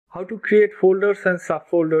How to create folders and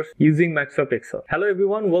subfolders using Microsoft Excel. Hello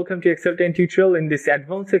everyone, welcome to Excel 10 tutorial. In this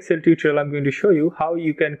advanced Excel tutorial, I'm going to show you how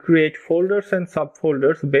you can create folders and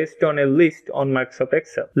subfolders based on a list on Microsoft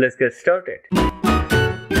Excel. Let's get started.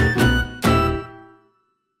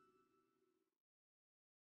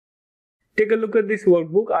 Take a look at this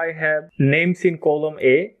workbook. I have names in column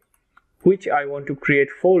A, which I want to create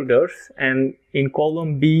folders, and in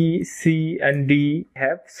column B, C and D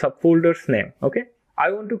have subfolders name. Okay, I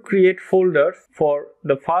want to create folders for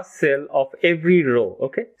the first cell of every row.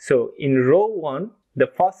 Okay, so in row 1, the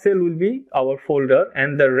first cell will be our folder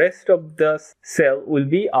and the rest of the cell will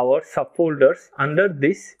be our subfolders under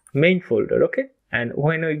this main folder. Okay, and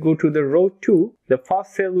when I go to the row 2, the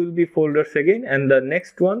first cell will be folders again and the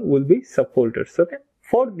next one will be subfolders. Okay,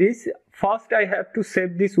 for this, first I have to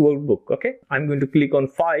save this workbook. Okay, I'm going to click on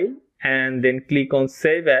File and then click on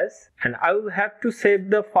Save As, and I will have to save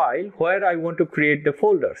the file where I want to create the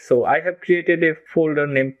folder. So I have created a folder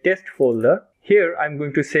named Test Folder. Here I'm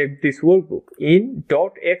going to save this workbook in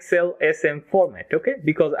 .xlsm format. Okay,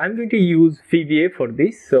 because I'm going to use VBA for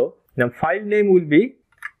this. So now file name will be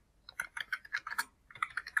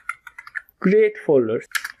Create Folders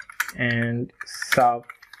and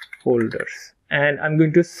Subfolders, and I'm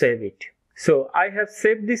going to save it. So I have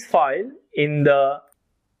saved this file in the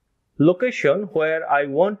location where I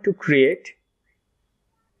want to create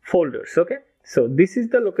folders. Okay, so this is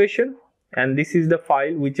the location and this is the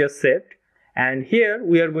file we just saved, and here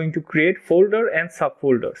we are going to create folder and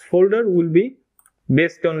subfolders. Folder will be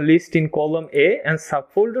based on list in column A and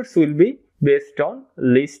subfolders will be based on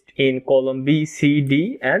list in column B, C,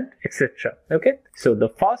 D and etc. Okay, so the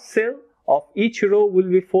first cell of each row will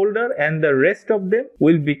be folder and the rest of them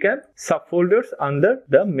will become subfolders under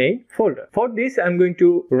the main folder. For this, I'm going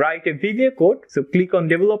to write a VBA code. So click on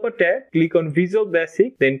Developer tab, click on Visual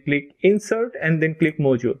Basic, then click Insert and then click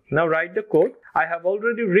Module. Now write the code. I have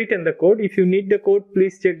already written the code. If you need the code,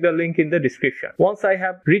 please check the link in the description. Once I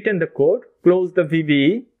have written the code, close the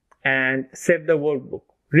VBA and save the workbook.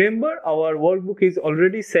 Remember, our workbook is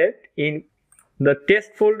already saved in the test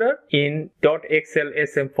folder in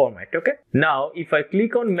 .xlsm format. Okay, now if I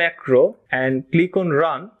click on macro and click on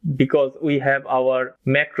run, because we have our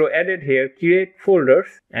macro added here, create folders,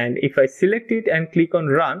 and if I select it and click on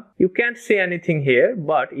run, you can't see anything here,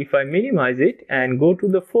 but if I minimize it and go to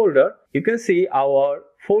the folder, you can see our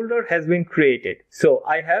folder has been created. So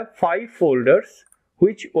I have 5 folders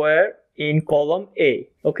which were in column A.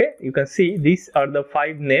 Okay, you can see these are the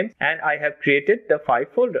 5 names and I have created the 5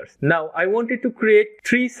 folders. Now I wanted to create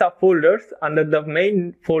 3 subfolders under the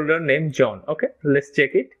main folder named John. Okay, let's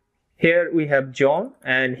check it. Here we have John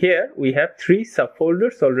and here we have 3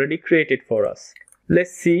 subfolders already created for us.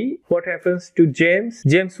 Let's see what happens to James.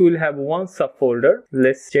 James will have 1 subfolder.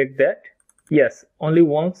 Let's check that. Yes, only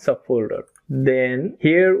 1 subfolder. Then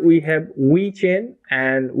here we have WeChain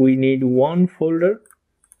and we need 1 folder.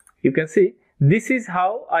 You can see this is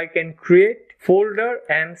how I can create folder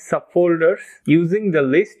and subfolders using the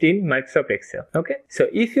list in Microsoft Excel. Okay, so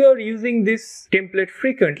if you are using this template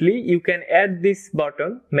frequently, you can add this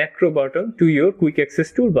button, macro button, to your quick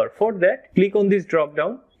access toolbar. For that, click on this drop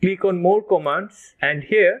down, click on more commands, and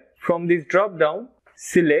here from this drop down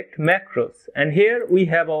select macros, and here we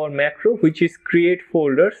have our macro which is create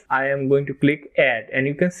folders. I am going to click add and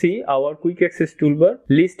you can see our quick access toolbar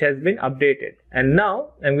list has been updated. And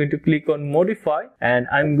now I'm going to click on modify and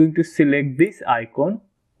I'm going to select this icon.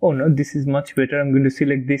 Oh no, this is much better. I'm going to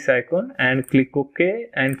select this icon and click OK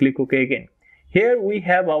and click OK again. Here we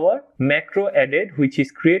have our macro added, which is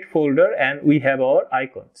create folder, and we have our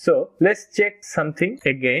icon. So let's check something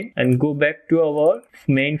again and go back to our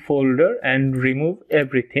main folder and remove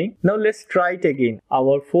everything. Now let's try it again.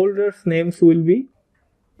 Our folders names will be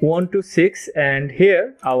 1 to 6 and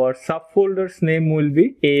here our subfolders name will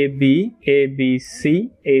be AB,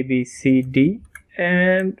 ABC, ABCD,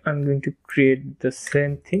 and I'm going to create the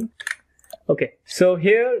same thing. Okay, so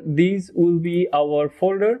here these will be our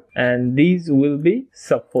folder and these will be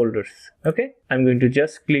subfolders. Okay, I'm going to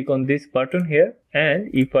just click on this button here, and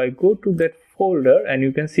if I go to that folder and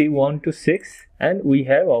you can see 1 to 6 and we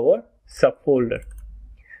have our subfolder.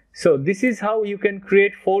 So this is how you can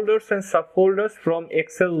create folders and subfolders from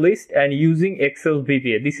Excel list and using Excel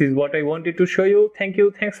VBA. This is what I wanted to show you. Thank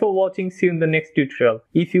you. Thanks for watching. See you in the next tutorial.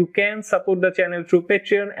 If you can, support the channel through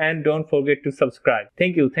Patreon and don't forget to subscribe.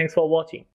 Thank you. Thanks for watching.